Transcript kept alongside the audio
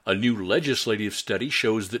A new legislative study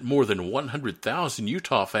shows that more than 100,000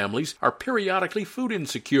 Utah families are periodically food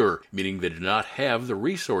insecure, meaning they do not have the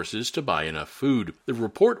resources to buy enough food. The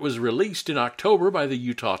report was released in October by the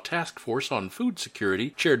Utah Task Force on Food Security,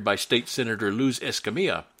 chaired by State Senator Luz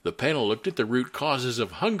Escamilla. The panel looked at the root causes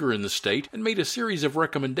of hunger in the state and made a series of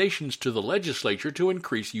recommendations to the legislature to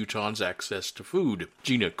increase Utahns' access to food.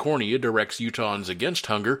 Gina Cornea directs Utahns Against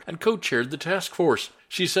Hunger and co-chaired the task force.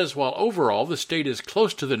 She says while overall the state is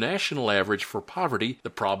close to the national average for poverty, the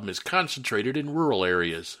problem is concentrated in rural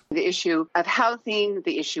areas. The issue of housing,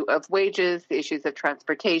 the issue of wages, the issues of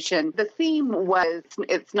transportation. The theme was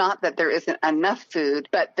it's not that there isn't enough food,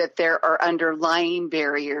 but that there are underlying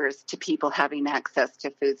barriers to people having access to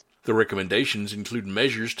food. The recommendations include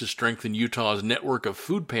measures to strengthen Utah's network of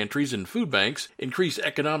food pantries and food banks, increase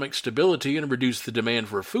economic stability and reduce the demand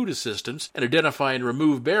for food assistance, and identify and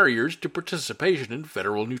remove barriers to participation in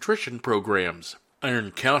federal nutrition programs.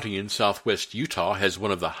 Iron County in southwest Utah has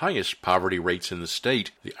one of the highest poverty rates in the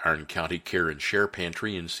state. The Iron County Care and Share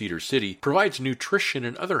Pantry in Cedar City provides nutrition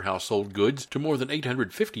and other household goods to more than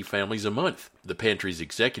 850 families a month. The pantry's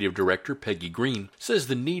executive director, Peggy Green, says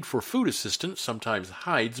the need for food assistance sometimes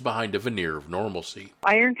hides behind a veneer of normalcy.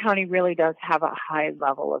 Iron County really does have a high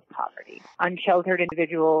level of poverty. Unsheltered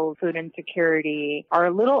individuals, food insecurity are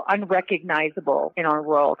a little unrecognizable in our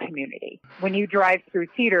rural community. When you drive through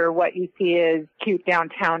Cedar, what you see is cute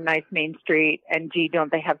downtown, nice Main Street, and gee,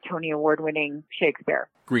 don't they have Tony Award-winning Shakespeare.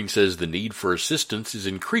 Green says the need for assistance is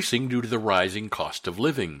increasing due to the rising cost of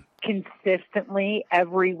living. Consistently,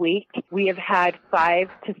 every week, we have had 5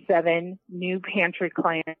 to 7 new pantry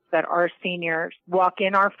clients that are seniors walk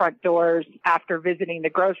in our front doors after visiting the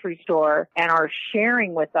grocery store and are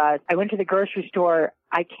sharing with us, I went to the grocery store,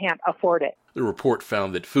 I can't afford it. The report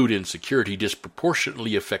found that food insecurity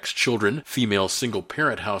disproportionately affects children, female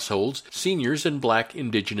single-parent households, seniors, and Black,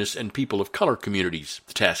 Indigenous, and people of color communities.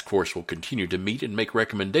 The task force will continue to meet and make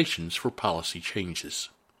recommendations for policy changes.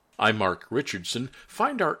 I'm Mark Richardson.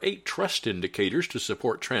 Find our 8 trust indicators to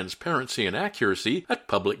support transparency and accuracy at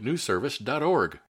publicnewsservice.org.